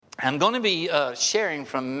I'm going to be sharing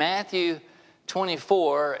from Matthew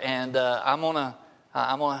 24, and I'm gonna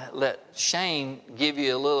let Shane give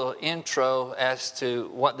you a little intro as to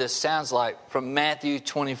what this sounds like from Matthew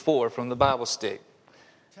 24 from the Bible Stick.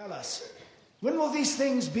 Tell us, when will these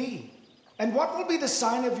things be? And what will be the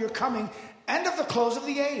sign of your coming and of the close of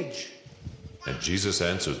the age? And Jesus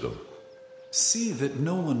answered them, See that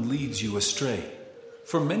no one leads you astray.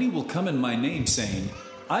 For many will come in my name, saying,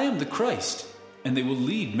 I am the Christ, and they will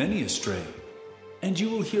lead many astray. And you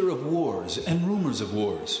will hear of wars and rumors of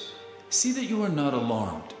wars. See that you are not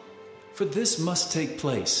alarmed. For this must take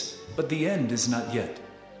place, but the end is not yet.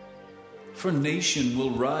 For nation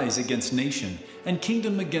will rise against nation, and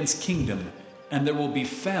kingdom against kingdom, and there will be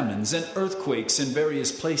famines and earthquakes in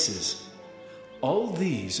various places. All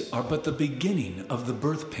these are but the beginning of the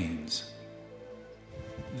birth pains.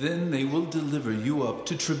 Then they will deliver you up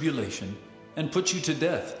to tribulation and put you to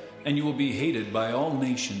death, and you will be hated by all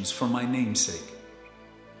nations for my name's sake.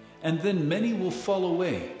 And then many will fall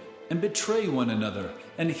away and betray one another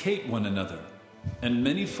and hate one another. And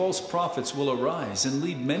many false prophets will arise and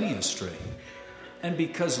lead many astray. And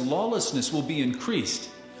because lawlessness will be increased,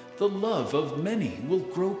 the love of many will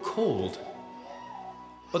grow cold.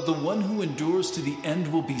 But the one who endures to the end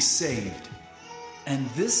will be saved. And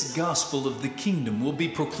this gospel of the kingdom will be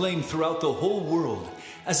proclaimed throughout the whole world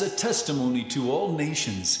as a testimony to all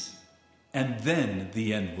nations. And then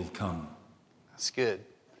the end will come. That's good.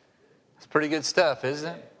 It's pretty good stuff,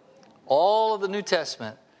 isn't it? All of the New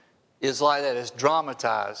Testament is like that. It's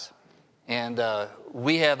dramatized. And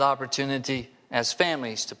we have the opportunity as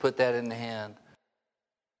families to put that in the hand.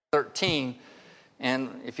 13.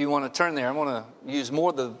 And if you want to turn there, I'm going to use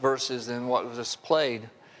more of the verses than what was just played.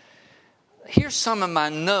 Here's some of my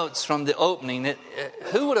notes from the opening.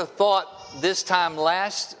 Who would have thought this time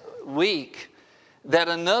last week that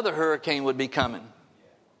another hurricane would be coming?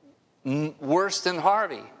 Worse than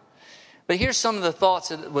Harvey. But here's some of the thoughts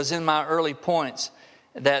that was in my early points.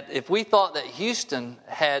 That if we thought that Houston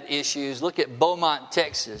had issues, look at Beaumont,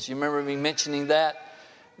 Texas. You remember me mentioning that?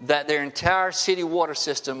 That their entire city water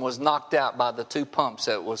system was knocked out by the 2 pumps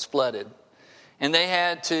that was flooded. And they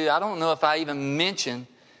had to, I don't know if I even mentioned,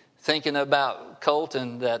 thinking about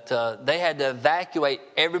Colton, that they had to evacuate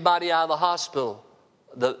everybody out of the hospital.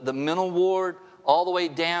 The mental ward all the way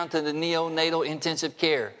down to the neonatal intensive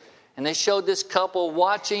care. And they showed this couple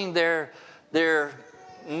watching their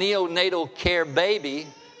neonatal care baby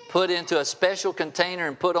put into a special container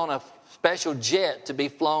and put on a special jet to be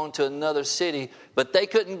flown to another city, but they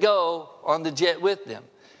couldn't go on the jet with them.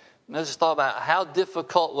 I just thought about how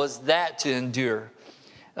difficult was that to endure.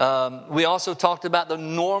 We also talked about the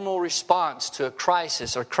normal response to a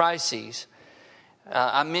crisis or crises.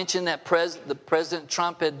 I mentioned that President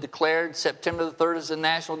Trump had declared September the 3rd as a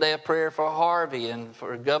National Day of Prayer for Harvey, and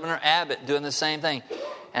for Governor Abbott doing the same thing.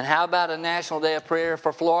 And how about a National Day of Prayer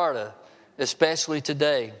for Florida, especially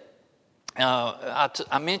today?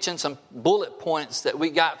 I mentioned some bullet points that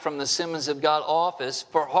we got from the Assemblies of God office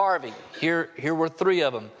for Harvey. Here were 3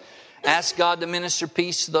 of them. Ask God to minister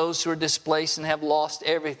peace to those who are displaced and have lost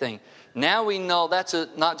everything. Now we know that's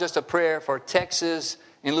not just a prayer for Texas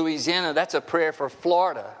and Louisiana, that's a prayer for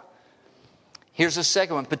Florida. Here's the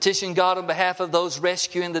second one. Petition God on behalf of those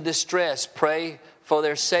rescuing the distressed. Pray for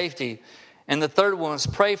their safety. And the third one is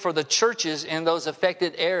pray for the churches in those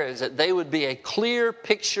affected areas, that they would be a clear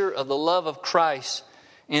picture of the love of Christ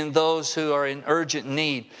in those who are in urgent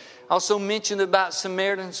need. I also mentioned about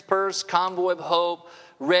Samaritan's Purse, Convoy of Hope,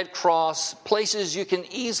 Red Cross, places you can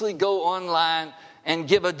easily go online and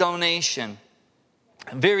give a donation.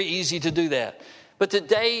 Very easy to do that. But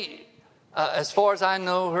today, as far as I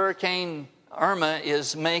know, Hurricane Irma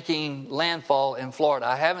is making landfall in Florida.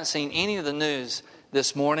 I haven't seen any of the news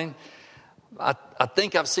this morning. I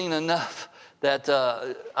think I've seen enough that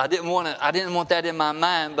I didn't want that in my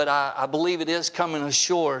mind, but I believe it is coming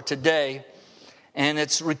ashore today. And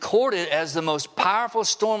it's recorded as the most powerful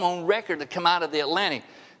storm on record to come out of the Atlantic.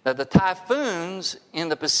 Now, the typhoons in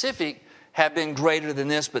the Pacific have been greater than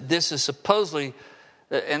this, but this is supposedly,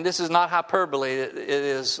 and this is not hyperbole, it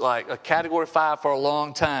is like a Category 5 for a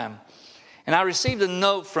long time. And I received a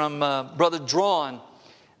note from Brother Drawn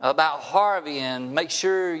about Harvey, and make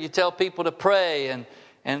sure you tell people to pray.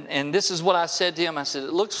 And this is what I said to him. I said,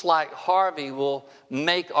 it looks like Harvey will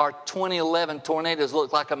make our 2011 tornadoes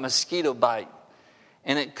look like a mosquito bite.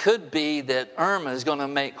 And it could be that Irma is going to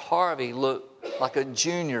make Harvey look like a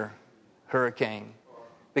junior hurricane,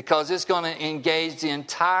 because it's going to engage the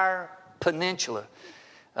entire peninsula.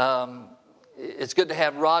 It's good to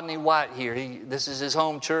have Rodney White here. This is his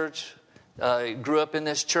home church. He grew up in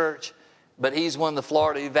this church. but he's one of the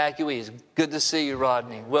Florida evacuees. Good to see you,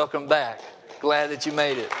 Rodney. Welcome back. Glad that you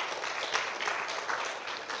made it.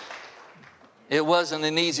 It wasn't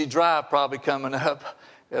an easy drive probably coming up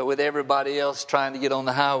with everybody else trying to get on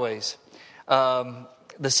the highways.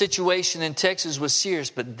 The situation in Texas was serious,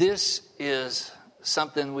 but this is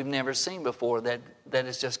something we've never seen before that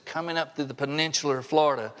is just coming up through the peninsula of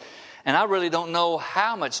Florida. And I really don't know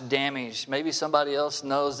how much damage, maybe somebody else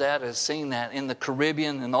knows that, has seen that in the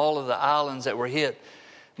Caribbean and all of the islands that were hit.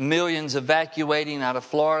 Millions evacuating out of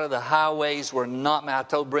Florida. The highways were not, I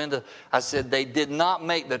told Brenda, I said they did not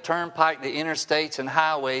make the turnpike, the interstates and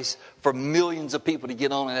highways for millions of people to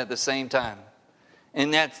get on it at the same time.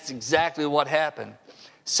 And that's exactly what happened.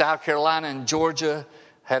 South Carolina and Georgia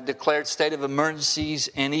have declared state of emergencies,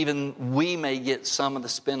 and even we may get some of the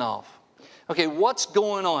spinoff. Okay, what's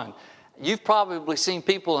going on? You've probably seen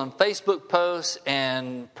people on Facebook posts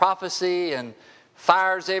and prophecy and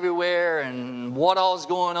fires everywhere and what all's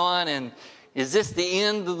going on, and is this the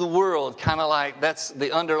end of the world? Kind of like that's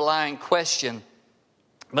the underlying question.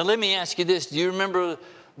 But let me ask you this. Do you remember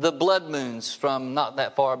the blood moons from not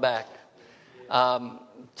that far back?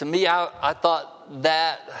 To me, I thought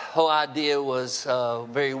that whole idea was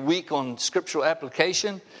very weak on scriptural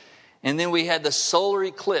application. And then we had the solar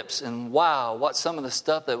eclipse, and wow, what some of the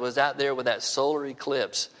stuff that was out there with that solar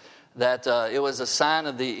eclipse, that it was a sign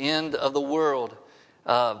of the end of the world.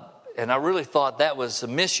 And I really thought that was a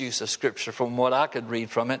misuse of Scripture from what I could read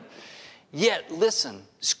from it. Yet, listen,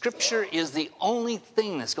 Scripture is the only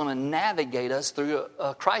thing that's going to navigate us through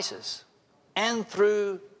a crisis and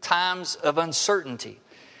through times of uncertainty.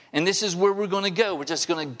 And this is where we're going to go. We're just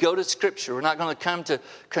going to go to Scripture. We're not going to come to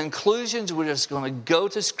conclusions. We're just going to go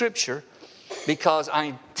to Scripture, because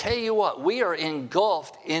I tell you what, we are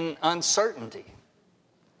engulfed in uncertainty.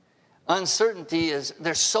 Uncertainty is,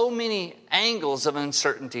 there's so many angles of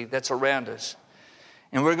uncertainty that's around us.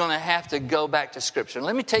 And we're going to have to go back to Scripture.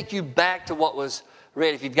 Let me take you back to what was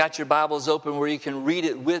read. If you've got your Bibles open where you can read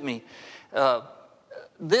it with me.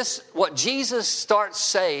 What Jesus starts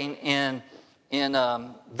saying in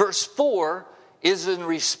verse 4 is in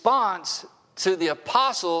response to the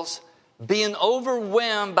apostles being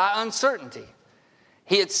overwhelmed by uncertainty.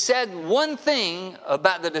 He had said one thing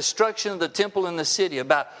about the destruction of the temple and the city,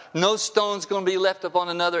 about no stone's going to be left upon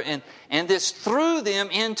another, and this threw them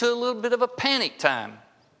into a little bit of a panic time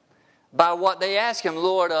by what they asked him.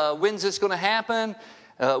 Lord, when's this going to happen?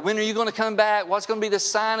 When are you going to come back? What's going to be the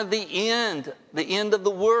sign of the end of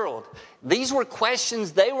the world? These were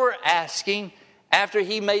questions they were asking after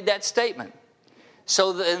he made that statement.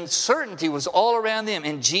 So the uncertainty was all around them,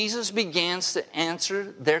 and Jesus begins to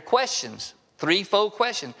answer their questions. Threefold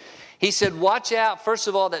question. He said, watch out, first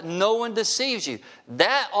of all, that no one deceives you.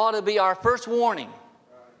 That ought to be our first warning,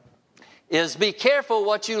 is be careful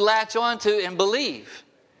what you latch onto and believe.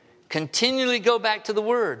 Continually go back to the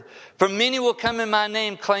Word. For many will come in my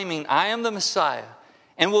name claiming, I am the Messiah,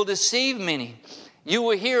 and will deceive many. You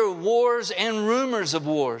will hear of wars and rumors of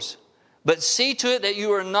wars. But see to it that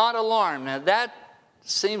you are not alarmed. Now that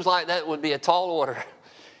seems like that would be a tall order.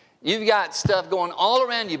 You've got stuff going all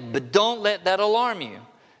around you, but don't let that alarm you.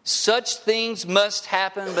 Such things must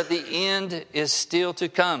happen, but the end is still to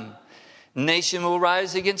come. Nation will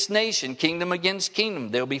rise against nation, kingdom against kingdom.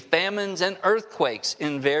 There will be famines and earthquakes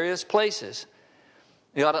in various places.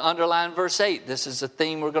 You ought to underline verse 8. This is a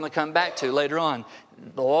theme we're going to come back to later on.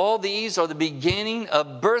 All these are the beginning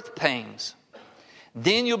of birth pains.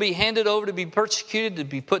 Then you'll be handed over to be persecuted, to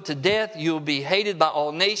be put to death. You'll be hated by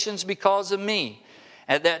all nations because of me.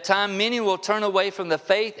 At that time, many will turn away from the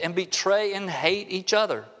faith and betray and hate each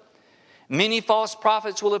other. Many false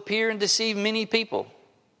prophets will appear and deceive many people.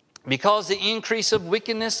 Because the increase of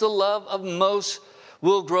wickedness, the love of most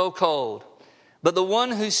will grow cold. But the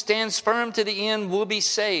one who stands firm to the end will be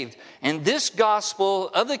saved. And this gospel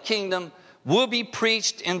of the kingdom will be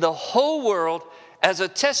preached in the whole world as a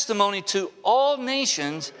testimony to all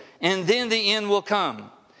nations, and then the end will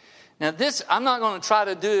come. Now this, I'm not going to try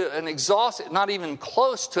to do an exhaustive, not even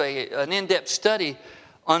close to an in-depth study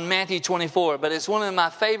on Matthew 24, but it's one of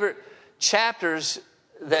my favorite chapters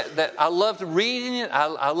that I loved reading it,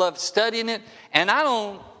 I loved studying it, and I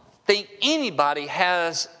don't think anybody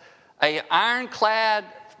has an ironclad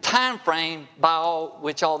time frame by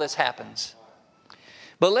which all this happens.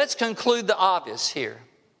 But let's conclude the obvious here.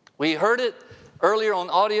 We heard it earlier on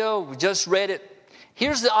audio, we just read it.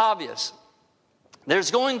 Here's the obvious.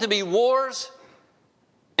 There's going to be wars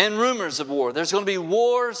and rumors of war. There's going to be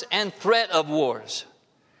wars and threat of wars.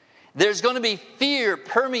 There's going to be fear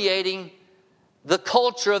permeating the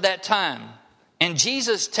culture of that time. And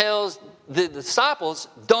Jesus tells the disciples,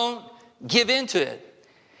 don't give in to it.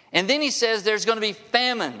 And then he says there's going to be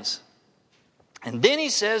famines. And then he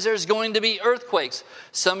says there's going to be earthquakes.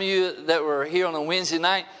 Some of you that were here on a Wednesday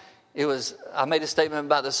night, I made a statement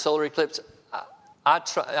about the solar eclipse.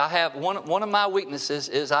 I have one of my weaknesses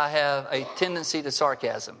is I have a tendency to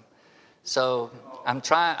sarcasm. So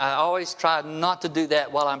I always try not to do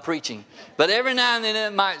that while I'm preaching. But every now and then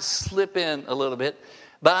it might slip in a little bit.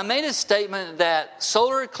 But I made a statement that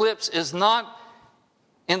solar eclipse is not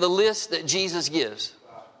in the list that Jesus gives.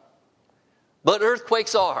 But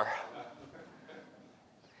earthquakes are.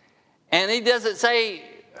 And he doesn't say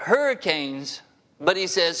hurricanes, but he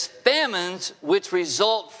says famines which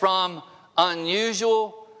result from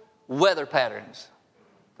unusual weather patterns.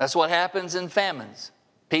 That's what happens in famines.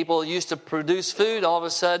 People used to produce food. All of a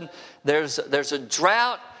sudden, there's a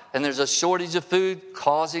drought and there's a shortage of food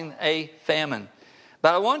causing a famine.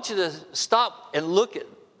 But I want you to stop and look at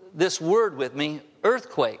this word with me,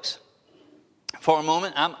 earthquakes. For a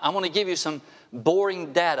moment, I want to give you some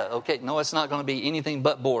boring data. Okay, no, it's not going to be anything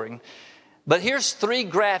but boring. But here's 3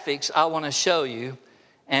 graphics I want to show you.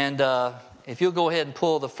 And if you'll go ahead and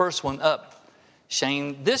pull the first one up,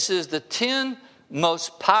 Shane. This is the 10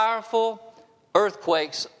 most powerful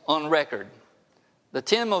earthquakes on record. The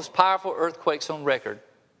 10 most powerful earthquakes on record.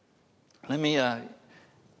 Let me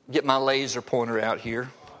get my laser pointer out here,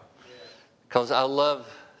 because I love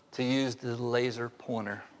to use the laser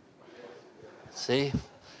pointer. See?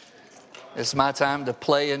 It's my time to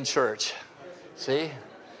play in church. See?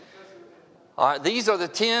 All right, these are the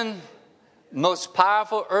 10 most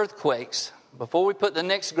powerful earthquakes. Before we put the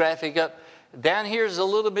next graphic up, down here is a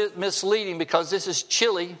little bit misleading because this is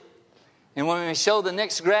Chile. And when we show the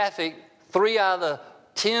next graphic, 3 out of the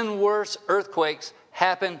 10 worst earthquakes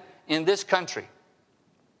happen in this country.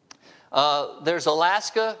 There's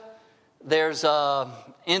Alaska, there's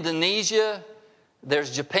Indonesia,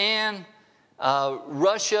 there's Japan,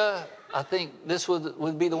 Russia. I think this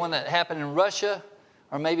would be the one that happened in Russia,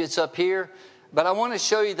 or maybe it's up here. But I want to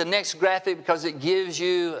show you the next graphic because it gives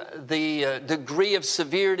you the degree of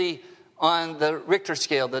severity on the Richter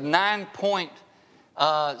scale. The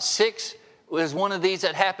 9.6 was one of these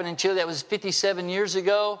that happened in Chile. That was 57 years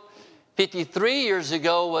ago. 53 years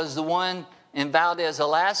ago was the one in Valdez,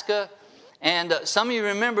 Alaska. And some of you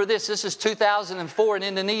remember this. This is 2004 in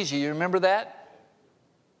Indonesia. You remember that?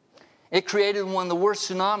 It created one of the worst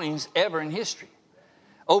tsunamis ever in history.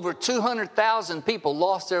 Over 200,000 people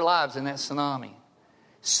lost their lives in that tsunami.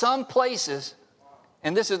 Some places,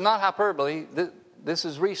 and this is not hyperbole, this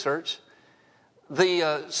is research, the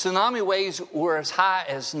tsunami waves were as high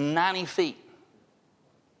as 90 feet.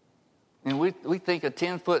 And we think a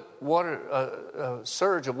 10-foot water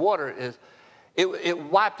surge of water it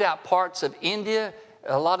wiped out parts of India.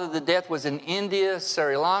 A lot of the death was in India,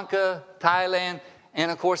 Sri Lanka, Thailand, and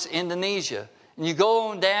of course Indonesia. And you go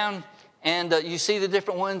on down and you see the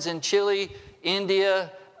different ones in Chile,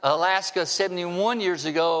 India, Alaska. 71 years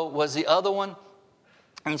ago was the other one.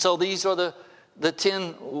 And so these are the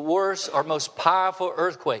 10 worst or most powerful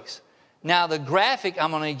earthquakes. Now the graphic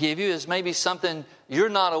I'm going to give you is maybe something you're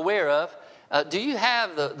not aware of. Do you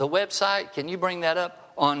have the website? Can you bring that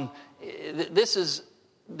up? This is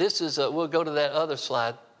we'll go to that other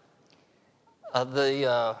slide.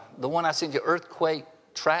 The one I sent you, earthquake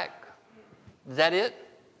track. Is that it?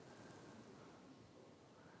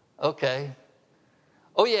 Okay.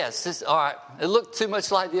 Oh yes. All right. It looked too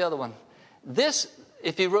much like the other one. This,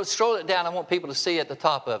 if you scroll it down, I want people to see at the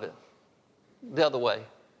top of it. The other way.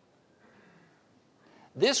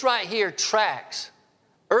 This right here tracks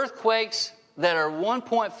earthquakes that are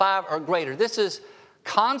 1.5 or greater. This is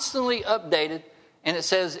constantly updated, and it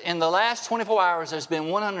says in the last 24 hours there's been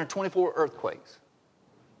 124 earthquakes.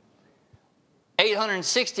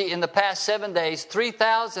 860 in the past 7 days,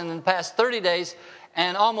 3,000 in the past 30 days,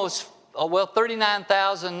 and almost,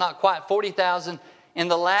 39,000, not quite 40,000 in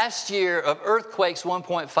the last year of earthquakes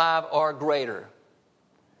 1.5 or greater.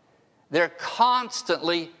 They're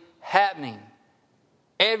constantly happening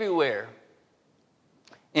everywhere.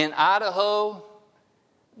 In Idaho,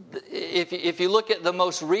 if you look at the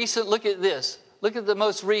most recent, look at this. Look at the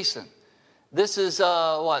most recent. This is, 2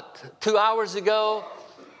 hours ago,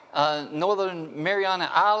 Northern Mariana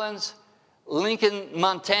Islands. Lincoln,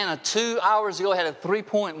 Montana, 2 hours ago had a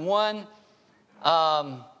 3.1.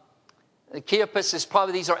 Chiapas is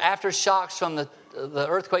probably, these are aftershocks from the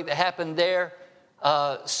earthquake that happened there.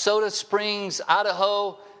 Soda Springs,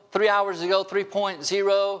 Idaho, 3 hours ago,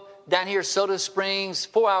 3.0. Down here, Soda Springs,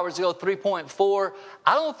 4 hours ago, 3.4.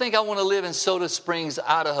 I don't think I want to live in Soda Springs,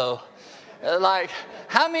 Idaho.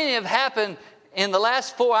 How many have happened in the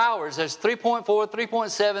last 4 hours? There's 3.4,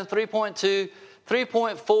 3.7, 3.2,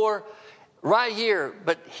 3.4. right here.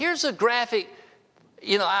 But here's a graphic.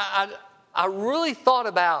 You know, I really thought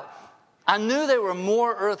about, I knew there were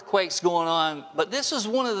more earthquakes going on, but this is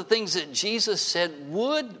one of the things that Jesus said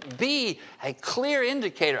would be a clear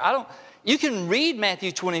indicator. You can read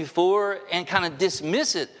Matthew 24 and kind of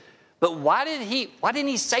dismiss it, but why didn't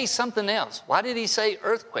he say something else? Why did he say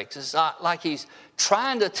earthquakes? It's not like he's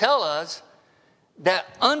trying to tell us that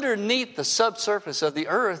underneath the subsurface of the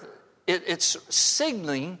earth, it's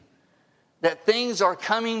signaling that things are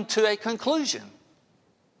coming to a conclusion,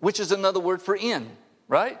 which is another word for end,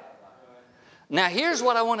 right? Now, here's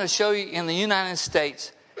what I want to show you in the United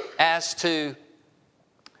States as to,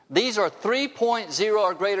 these are 3.0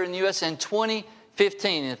 or greater in the U.S. in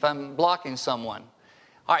 2015, if I'm blocking someone.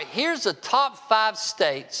 All right, here's the top 5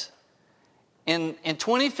 states in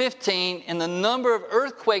 2015 in the number of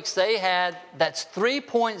earthquakes they had that's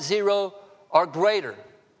 3.0 or greater.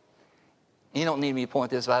 You don't need me to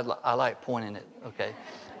point this, but I like pointing it, okay?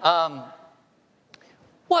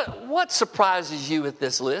 What surprises you with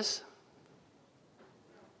this list?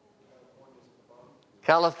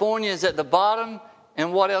 California is at the bottom,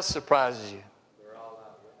 and what else surprises you?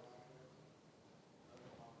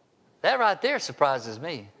 That right there surprises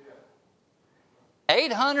me.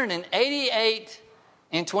 888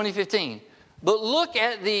 in 2015. But look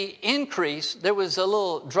at the increase. There was a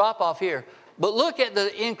little drop off here. But look at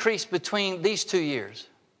the increase between these 2 years.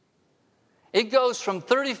 It goes from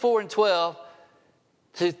 34 and 12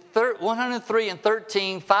 to 103 and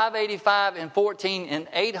 13, 585 and 14, and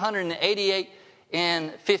 888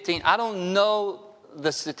 and 15. I don't know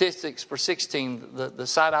the statistics for 16. The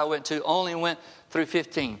site I went to only went through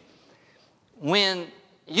 15. When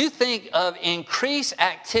you think of increased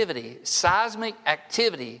activity, seismic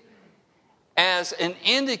activity, as an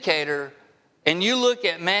indicator, and you look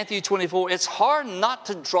at Matthew 24, it's hard not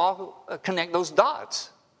to connect those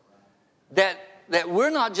dots. That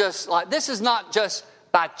we're not just like, this is not just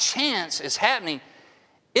by chance it's happening.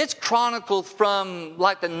 It's chronicled from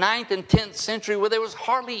like the 9th and 10th century where there was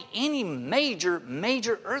hardly any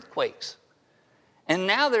major earthquakes. And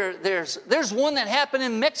now there's one that happened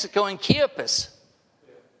in Mexico, in Chiapas.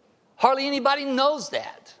 Hardly anybody knows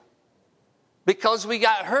that because we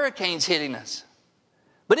got hurricanes hitting us.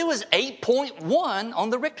 But it was 8.1 on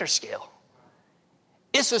the Richter scale.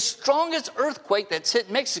 It's the strongest earthquake that's hit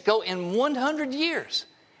Mexico in 100 years.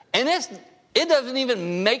 And it doesn't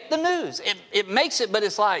even make the news. It makes it, but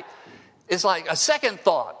it's like a second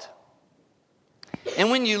thought.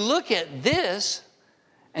 And when you look at this,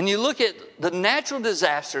 and you look at the natural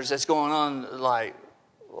disasters that's going on, like,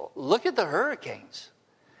 look at the hurricanes.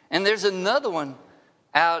 And there's another one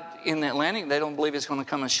out in the Atlantic. They don't believe it's going to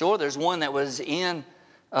come ashore. There's one that was in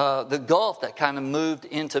the Gulf that kind of moved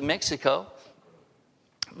into Mexico.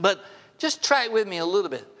 But just track with me a little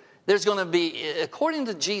bit. There's going to be, according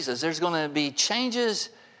to Jesus, there's going to be changes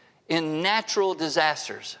in natural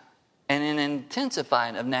disasters and an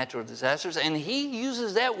intensifying of natural disasters. And he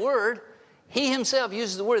uses that word, he himself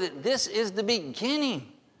uses the word that this is the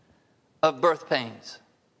beginning of birth pains.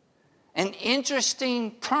 An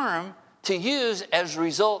interesting term to use as a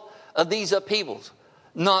result of these upheavals.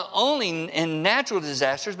 Not only in natural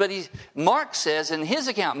disasters, but Mark says in his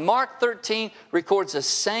account, Mark 13 records the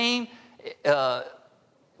same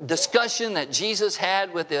discussion that Jesus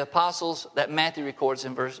had with the apostles that Matthew records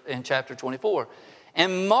in chapter 24.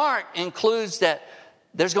 And Mark includes that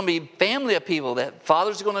there's going to be family upheaval, that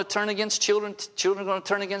fathers are going to turn against children, children are going to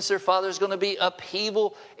turn against their fathers. There's going to be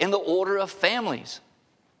upheaval in the order of families.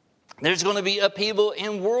 There's going to be upheaval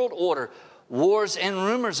in world order, wars and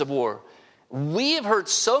rumors of war. We have heard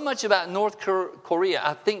so much about North Korea,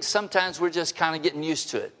 I think sometimes we're just kind of getting used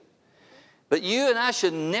to it. But you and I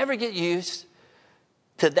should never get used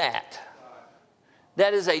to that.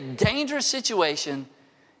 That is a dangerous situation.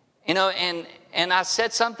 You know, and I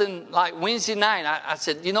said something like Wednesday night. I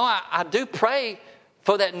said, you know, I do pray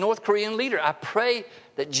for that North Korean leader. I pray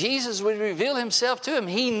that Jesus would reveal himself to him.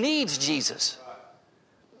 He needs Jesus.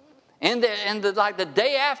 And the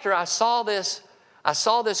day after I saw this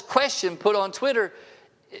question put on Twitter,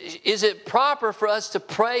 is it proper for us to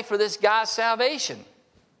pray for this guy's salvation?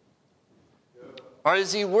 Or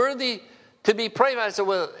is he worthy to be prayed about? I said,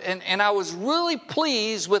 well, and I was really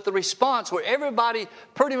pleased with the response where everybody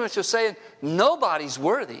pretty much was saying, nobody's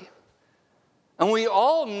worthy. And we're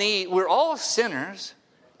all sinners.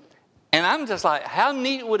 And I'm just like, how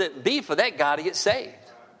neat would it be for that guy to get saved?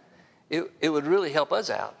 It would really help us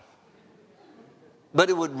out. But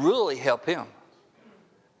it would really help him.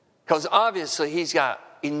 Because obviously he's got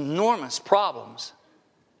enormous problems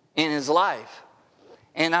in his life.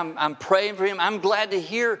 And I'm praying for him. I'm glad to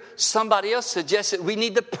hear somebody else suggest that we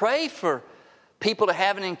need to pray for people to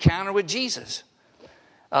have an encounter with Jesus.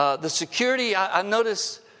 The security, I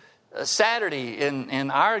noticed Saturday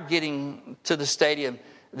in our getting to the stadium,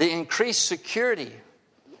 the increased security.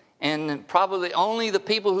 And probably only the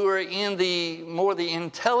people who are in the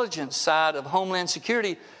intelligence side of Homeland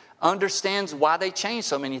Security understands why they changed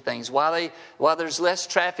so many things. Why there's less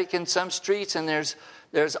traffic in some streets, and there's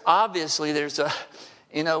a,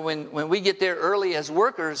 you know, when we get there early as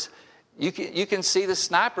workers, you can see the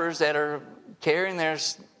snipers that are carrying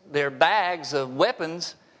their bags of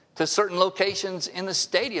weapons to certain locations in the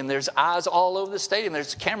stadium. There's eyes all over the stadium.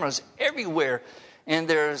 There's cameras everywhere. And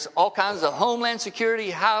there's all kinds of Homeland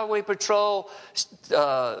Security, Highway Patrol,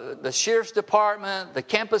 the Sheriff's Department, the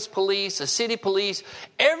campus police, the city police.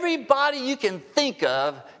 Everybody you can think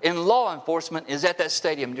of in law enforcement is at that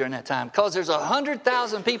stadium during that time. Because there's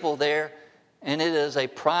 100,000 people there, and it is a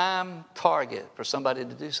prime target for somebody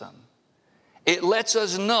to do something. It lets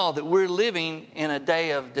us know that we're living in a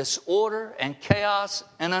day of disorder and chaos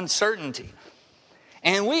and uncertainty.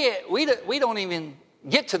 And we don't even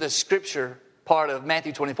get to the scripture part of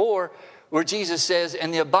Matthew 24 where Jesus says,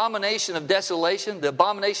 and the abomination of desolation, the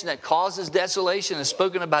abomination that causes desolation is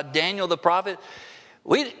spoken about Daniel the prophet.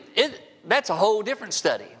 That's a whole different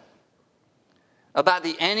study about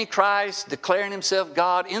the Antichrist declaring himself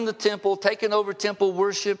God in the temple, taking over temple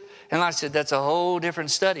worship. And like I said, that's a whole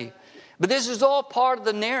different study. But this is all part of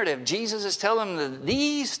the narrative. Jesus is telling them that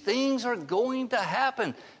these things are going to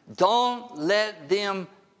happen. Don't let them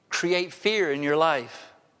create fear in your life.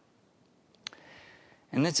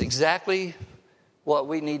 And that's exactly what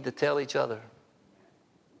we need to tell each other.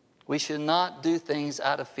 We should not do things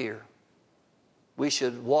out of fear. We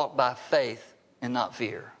should walk by faith and not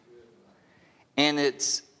fear. And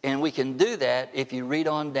we can do that if you read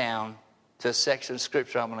on down to a section of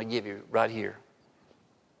scripture I'm going to give you right here.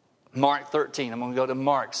 Mark 13. I'm going to go to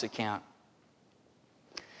Mark's account.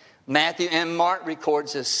 Matthew and Mark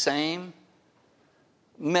records this same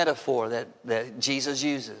metaphor that Jesus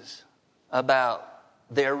uses about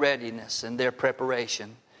their readiness and their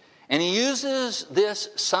preparation. And he uses this,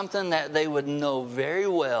 something that they would know very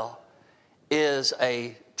well is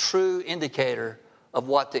a true indicator of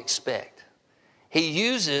what to expect. He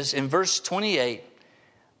uses in verse 28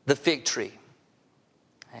 the fig tree.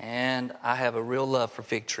 And I have a real love for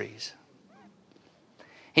fig trees.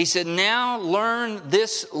 He said, now learn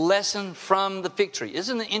this lesson from the fig tree.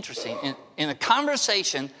 Isn't it interesting? In a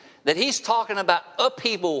conversation that he's talking about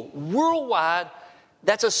upheaval worldwide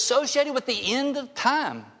that's associated with the end of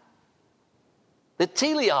time. The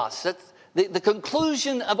teleos, that's the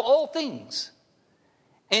conclusion of all things.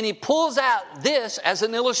 And he pulls out this as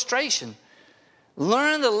an illustration.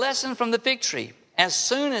 Learn the lesson from the fig tree. As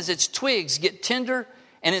soon as its twigs get tender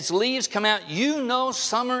and its leaves come out, you know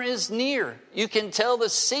summer is near. You can tell the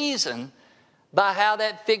season by how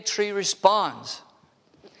that fig tree responds.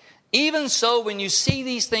 Even so, when you see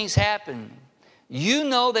these things happen, you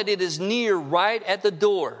know that it is near, right at the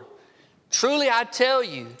door. Truly I tell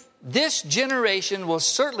you, this generation will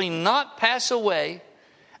certainly not pass away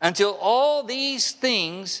until all these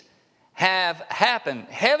things have happened.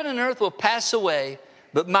 Heaven and earth will pass away,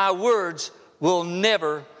 but my words will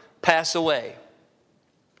never pass away.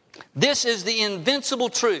 This is the invincible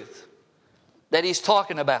truth that he's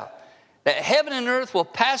talking about. That heaven and earth will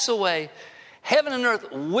pass away. Heaven and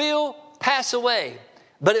earth will pass away.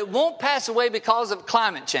 But it won't pass away because of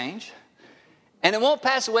climate change. And it won't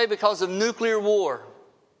pass away because of nuclear war.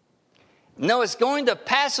 No, it's going to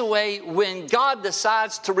pass away when God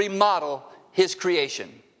decides to remodel his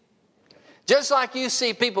creation. Just like you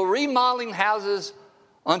see people remodeling houses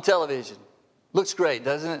on television. Looks great,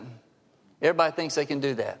 doesn't it? Everybody thinks they can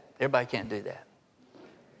do that. Everybody can't do that.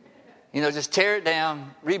 You know, just tear it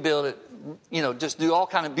down, rebuild it, you know, just do all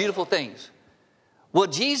kind of beautiful things. Well,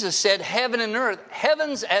 Jesus said heaven and earth,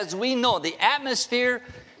 heavens as we know, the atmosphere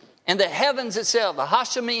and the heavens itself, the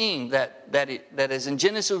Hashemayim that is in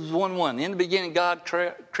Genesis 1:1. In the beginning, God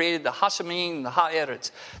created the Hashemayim and the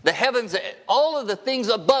Ha'eretz. The heavens, all of the things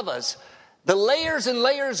above us, the layers and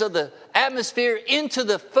layers of the atmosphere into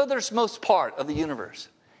the furthermost part of the universe.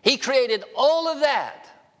 He created all of that.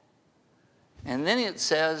 And then it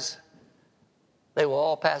says they will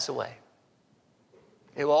all pass away.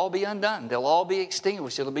 It will all be undone. They'll all be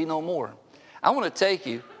extinguished. It'll be no more. I want to take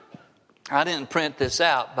you, I didn't print this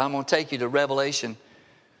out, but I'm going to take you to Revelation.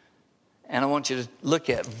 And I want you to look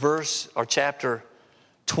at verse or chapter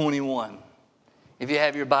 21. If you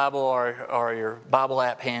have your Bible or your Bible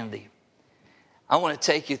app handy. I want to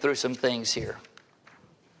take you through some things here.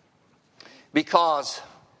 Because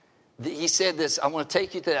he said this, I want to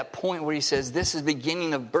take you to that point where he says, this is the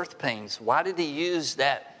beginning of birth pains. Why did he use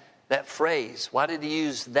that phrase? Why did he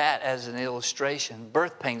use that as an illustration?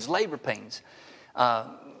 Birth pains, labor pains.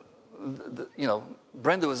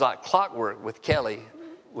 Brenda was like clockwork with Kelly.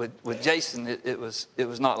 With Jason, it was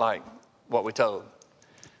not like what we told.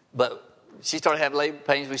 But she started having labor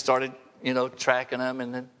pains. We started, tracking them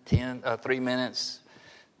in the 3 minutes,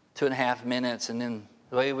 2.5 minutes, and then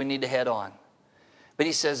we need to head on. But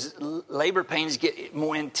he says labor pains get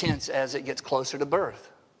more intense as it gets closer to birth.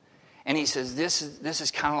 And he says this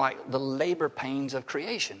is kind of like the labor pains of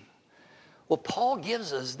creation. Well, Paul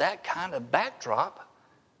gives us that kind of backdrop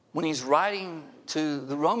when he's writing to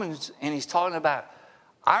the Romans, and he's talking about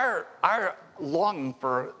our longing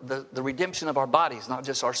for the redemption of our bodies, not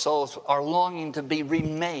just our souls, our longing to be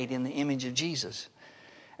remade in the image of Jesus.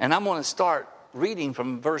 And I'm going to start reading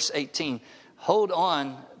from verse 18. Hold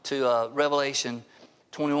on to Revelation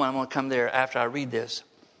 21. I'm going to come there after I read this.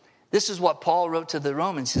 This is what Paul wrote to the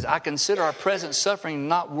Romans. He says, I consider our present suffering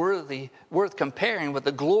not worth comparing with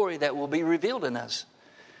the glory that will be revealed in us.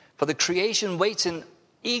 For the creation waits in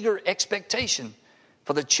eager expectation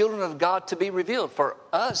for the children of God to be revealed, for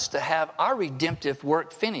us to have our redemptive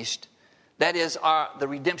work finished. That is the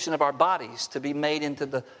redemption of our bodies, to be made into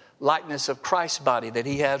the likeness of Christ's body that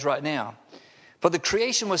he has right now. For the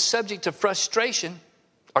creation was subject to frustration.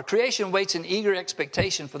 Our creation waits in eager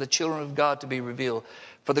expectation for the children of God to be revealed.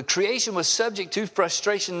 For the creation was subject to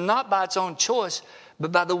frustration, not by its own choice,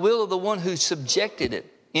 but by the will of the one who subjected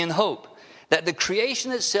it, in hope that the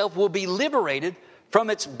creation itself will be liberated from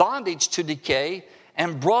its bondage to decay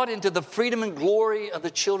and brought into the freedom and glory of the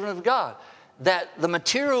children of God. That the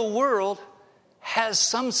material world has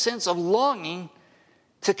some sense of longing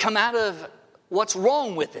to come out of what's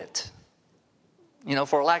wrong with it,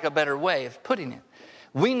 for lack of a better way of putting it.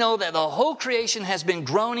 We know that the whole creation has been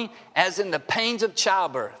groaning as in the pains of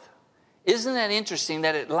childbirth. Isn't that interesting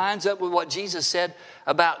that it lines up with what Jesus said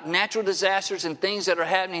about natural disasters and things that are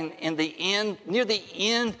happening in the end, near the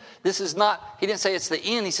end? This is not, he didn't say it's the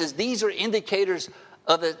end. He says these are indicators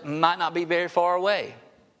of it might not be very far away.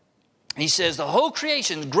 He says the whole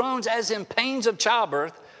creation groans as in pains of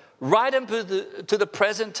childbirth right up to the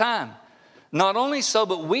present time. Not only so,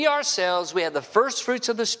 but we ourselves, we have the first fruits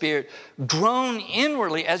of the Spirit, groan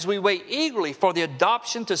inwardly as we wait eagerly for the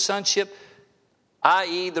adoption to sonship,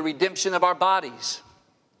 i.e. the redemption of our bodies.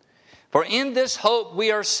 For in this hope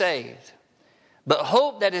we are saved. But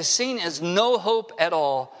hope that is seen is no hope at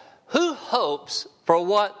all. Who hopes for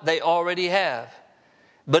what they already have?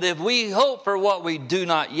 But if we hope for what we do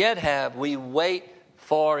not yet have, we wait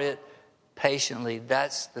for it patiently.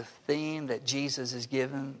 That's the theme that Jesus has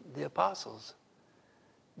given the apostles.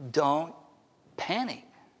 Don't panic.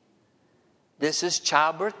 This is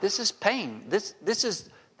childbirth. This is pain. This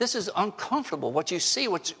is uncomfortable. What you see,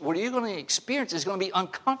 what you're going to experience is going to be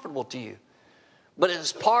uncomfortable to you. But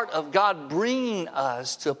it's part of God bringing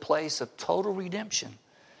us to a place of total redemption.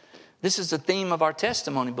 This is the theme of our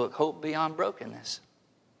testimony book, Hope Beyond Brokenness.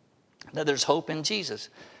 That there's hope in Jesus.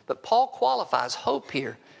 But Paul qualifies hope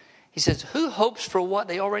here. He says, who hopes for what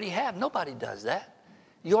they already have? Nobody does that.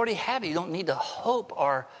 You already have it. You don't need to hope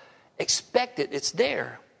or expect it. It's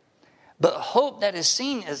there. But hope that is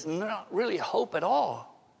seen is not really hope at all.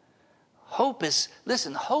 Hope is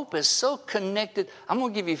so connected. I'm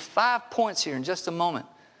going to give you 5 points here in just a moment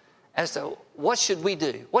as to what should we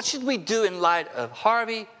do. What should we do in light of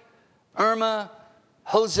Harvey, Irma,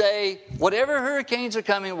 Jose, whatever hurricanes are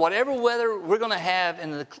coming, whatever weather we're going to have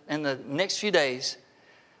in the next few days.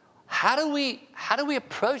 How do we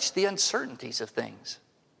approach the uncertainties of things?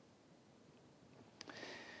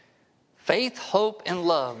 Faith, hope, and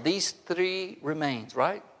love. These three remains,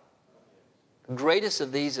 right? The greatest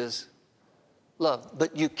of these is love.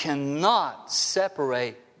 But you cannot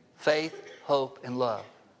separate faith, hope, and love.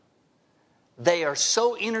 They are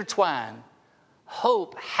so intertwined.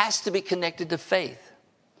 Hope has to be connected to faith.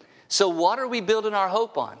 So what are we building our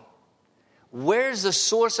hope on? Where's the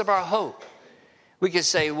source of our hope? We could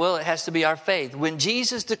say, well, it has to be our faith. When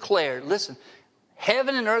Jesus declared, listen,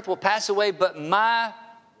 heaven and earth will pass away, but my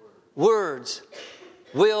words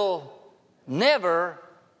will never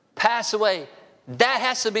pass away. That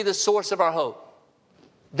has to be the source of our hope.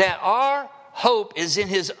 That our hope is in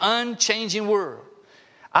his unchanging word.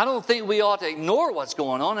 I don't think we ought to ignore what's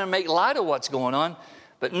going on and make light of what's going on,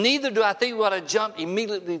 but neither do I think we ought to jump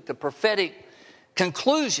immediately to prophetic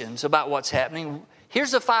conclusions about what's happening.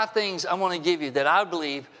 Here's the 5 things I want to give you that I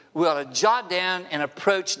believe we ought to jot down and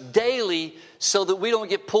approach daily so that we don't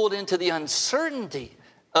get pulled into the uncertainty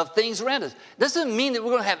of things around us. Doesn't mean that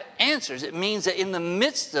we're going to have answers. It means that in the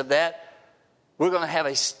midst of that, we're going to have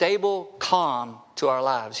a stable calm to our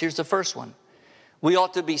lives. Here's the first one. We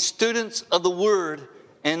ought to be students of the Word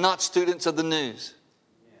and not students of the news.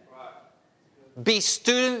 Be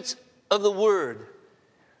students of the Word.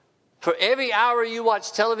 For every hour you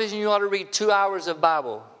watch television, you ought to read 2 hours of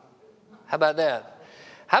Bible. How about that?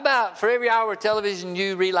 How about for every hour of television,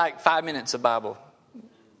 you read like 5 minutes of Bible?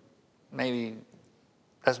 Maybe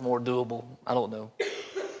that's more doable. I don't know.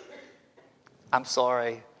 I'm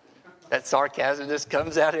sorry. That sarcasm just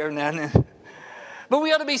comes out here now and then. But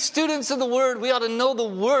we ought to be students of the Word. We ought to know the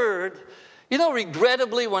Word. You know,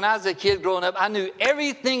 regrettably, when I was a kid growing up, I knew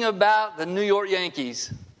everything about the New York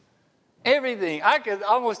Yankees. Everything. I could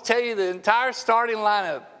almost tell you the entire starting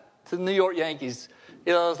lineup to the New York Yankees.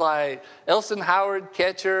 You know, it was like Elson Howard,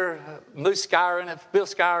 catcher, Bill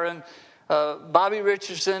Skyron, Bobby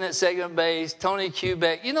Richardson at second base, Tony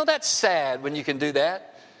Kubek. You know, that's sad when you can do that.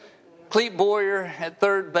 Clete Boyer at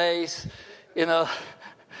third base, you know,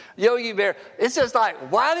 Yogi Berra. It's just like,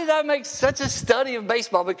 why did I make such a study of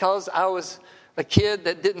baseball? Because I was a kid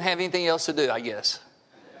that didn't have anything else to do, I guess.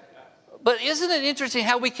 But isn't it interesting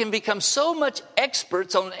how we can become so much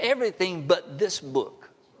experts on everything but this book?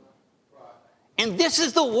 And this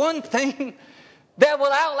is the one thing that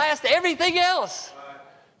will outlast everything else.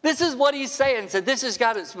 This is what he's saying. So this has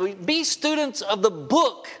got to be students of the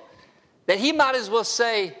book, that he might as well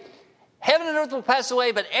say, heaven and earth will pass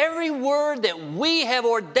away, but every word that we have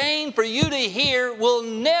ordained for you to hear will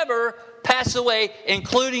never pass away,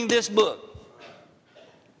 including this book.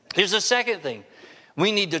 Here's the second thing.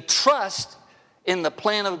 We need to trust in the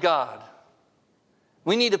plan of God.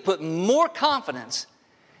 We need to put more confidence.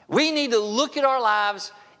 We need to look at our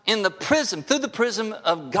lives through the prism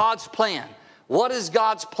of God's plan. What is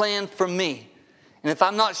God's plan for me? And if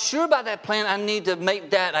I'm not sure about that plan, I need to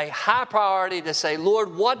make that a high priority to say,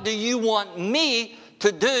 Lord, what do you want me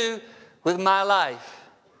to do with my life?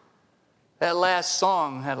 That last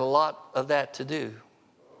song had a lot of that to do,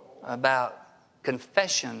 about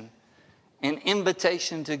confession and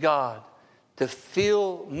invitation to God to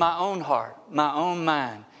fill my own heart, my own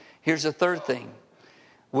mind. Here's the third thing.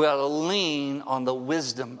 We ought to lean on the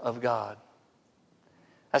wisdom of God.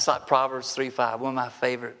 That's like Proverbs 3:5, one of my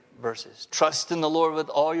favorite verses. Trust in the Lord with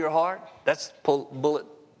all your heart. That's bullet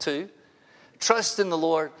 2. Trust in the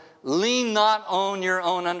Lord. Lean not on your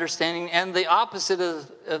own understanding. And the opposite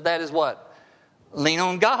of that is what? Lean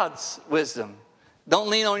on God's wisdom. Don't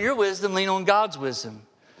lean on your wisdom. Lean on God's wisdom.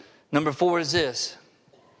 Number 4 is this.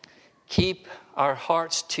 Keep our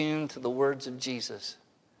hearts tuned to the words of Jesus.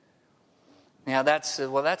 Now that's kind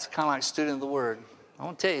of like student of the Word. I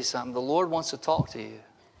want to tell you something. The Lord wants to talk to you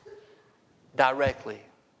directly.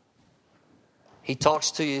 He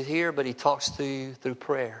talks to you here, but He talks to you through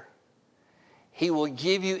prayer. He will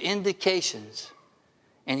give you indications,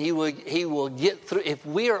 and He will get through. If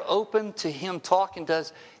we are open to Him talking to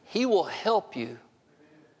us, He will help you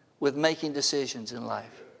with making decisions in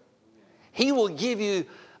life. He will give you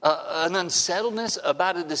an unsettledness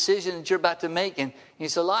about a decision that you're about to make, and you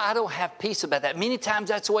say, I don't have peace about that. Many times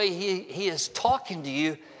that's the way He is talking to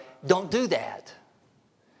you. Don't do that.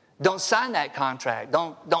 Don't sign that contract.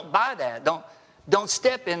 Don't buy that. Don't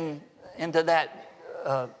step into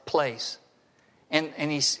that place.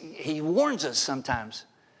 And he warns us sometimes.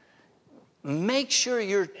 Make sure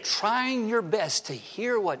you're trying your best to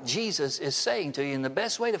hear what Jesus is saying to you. And the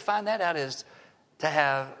best way to find that out is to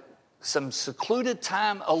have some secluded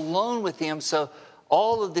time alone with Him, so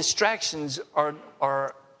all the distractions are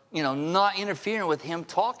not interfering with Him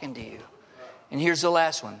talking to you. And here's the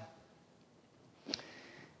last one.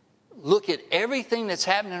 Look at everything that's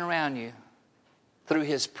happening around you through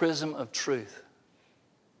His prism of truth,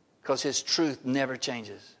 because His truth never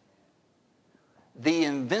changes. The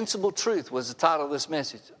invincible truth was the title of this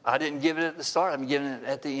message. I didn't give it at the start. I'm giving it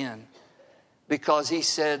at the end, because He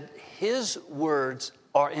said His words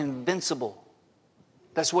are invincible.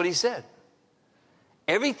 That's what He said.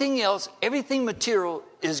 Everything else, everything material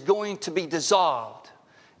is going to be dissolved.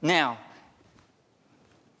 Now,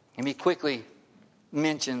 let me quickly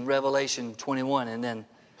mention Revelation 21, and then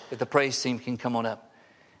if the praise team can come on up.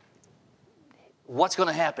 What's going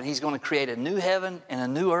to happen? He's going to create a new heaven and a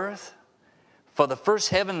new earth. For the first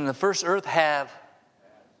heaven and the first earth have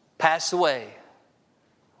passed away.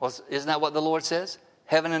 Isn't that what the Lord says?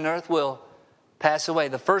 Heaven and earth will pass away.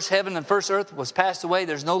 The first heaven and first earth was passed away.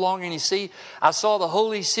 There's no longer any sea. I saw the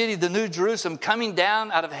holy city, the new Jerusalem, coming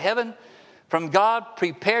down out of heaven from God,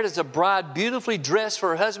 prepared as a bride, beautifully dressed for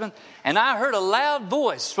her husband. And I heard a loud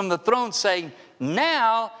voice from the throne saying,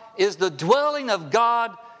 now is the dwelling of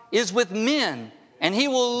God is with men, and He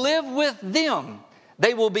will live with them.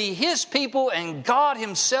 They will be His people, and God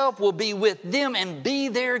Himself will be with them and be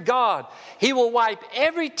their God. He will wipe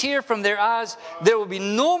every tear from their eyes. There will be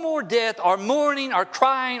no more death or mourning or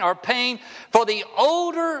crying or pain, for the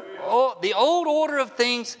old order of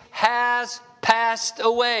things has passed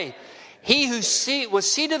away. He who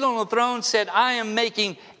was seated on the throne said, I am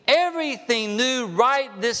making everything new.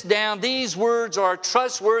 Write this down. These words are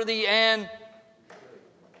trustworthy and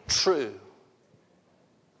true.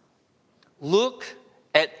 Look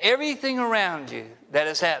at everything around you that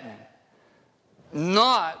is happening,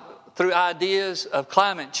 not through ideas of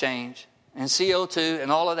climate change and CO2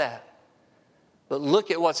 and all of that, but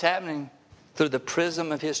look at what's happening through the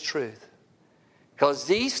prism of His truth. Because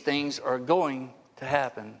these things are going to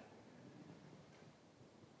happen.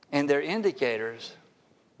 And they're indicators.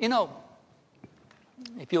 You know,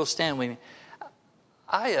 if you'll stand with me,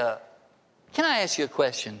 can I ask you a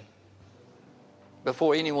question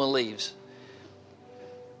before anyone leaves?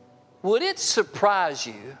 Would it surprise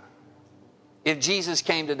you if Jesus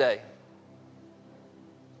came today?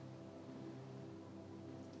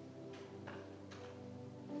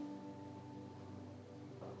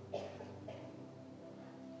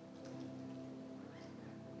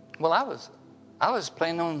 Well, I was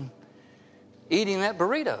planning on eating that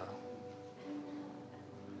burrito.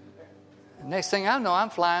 The next thing I know, I'm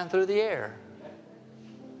flying through the air.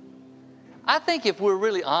 I think if we're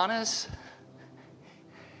really honest,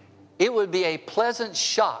 it would be a pleasant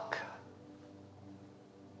shock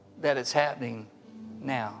that it's happening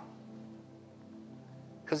now.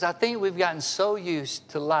 Because I think we've gotten so used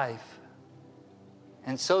to life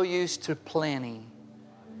and so used to planning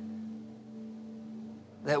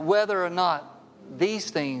that whether or not these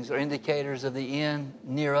things are indicators of the end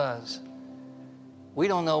near us, we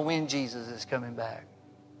don't know when Jesus is coming back.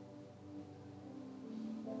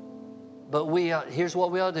 But here's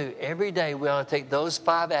what we ought to do. Every day we ought to take those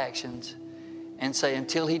 5 actions and say,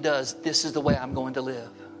 until He does, this is the way I'm going to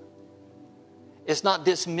live. It's not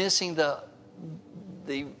dismissing the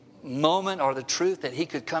moment or the truth that He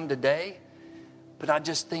could come today, but I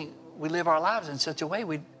just think we live our lives in such a way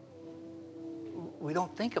we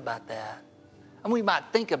don't think about that. And we might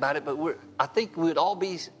think about it, but I think we'd all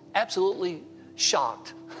be absolutely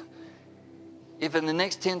shocked if in the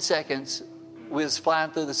next 10 seconds we was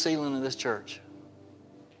flying through the ceiling of this church.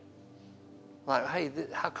 Like, hey,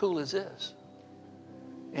 how cool is this?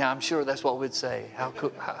 Yeah, I'm sure that's what we'd say. How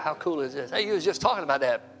cool is this? Hey, you was just talking about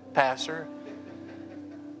that, Pastor.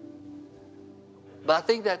 But I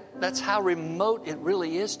think that's how remote it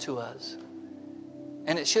really is to us.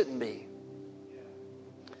 And it shouldn't be.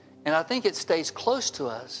 And I think it stays close to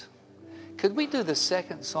us. Could we do the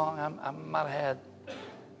second song? I might have had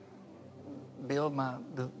Bill,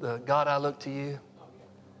 the God I Look to You.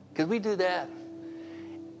 Could we do that?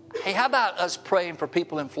 Hey, how about us praying for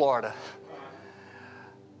people in Florida?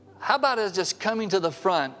 How about us just coming to the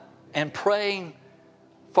front and praying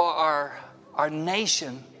for our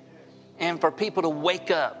nation and for people to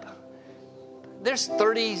wake up? There's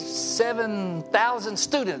 37,000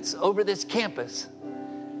 students over this campus.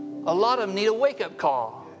 A lot of them need a wake-up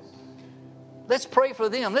call. Let's pray for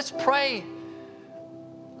them. Let's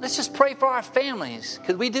just pray for our families.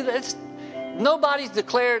 Could we do that? Nobody's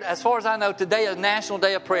declared, as far as I know, today a national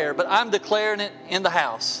day of prayer, but I'm declaring it in the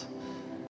house.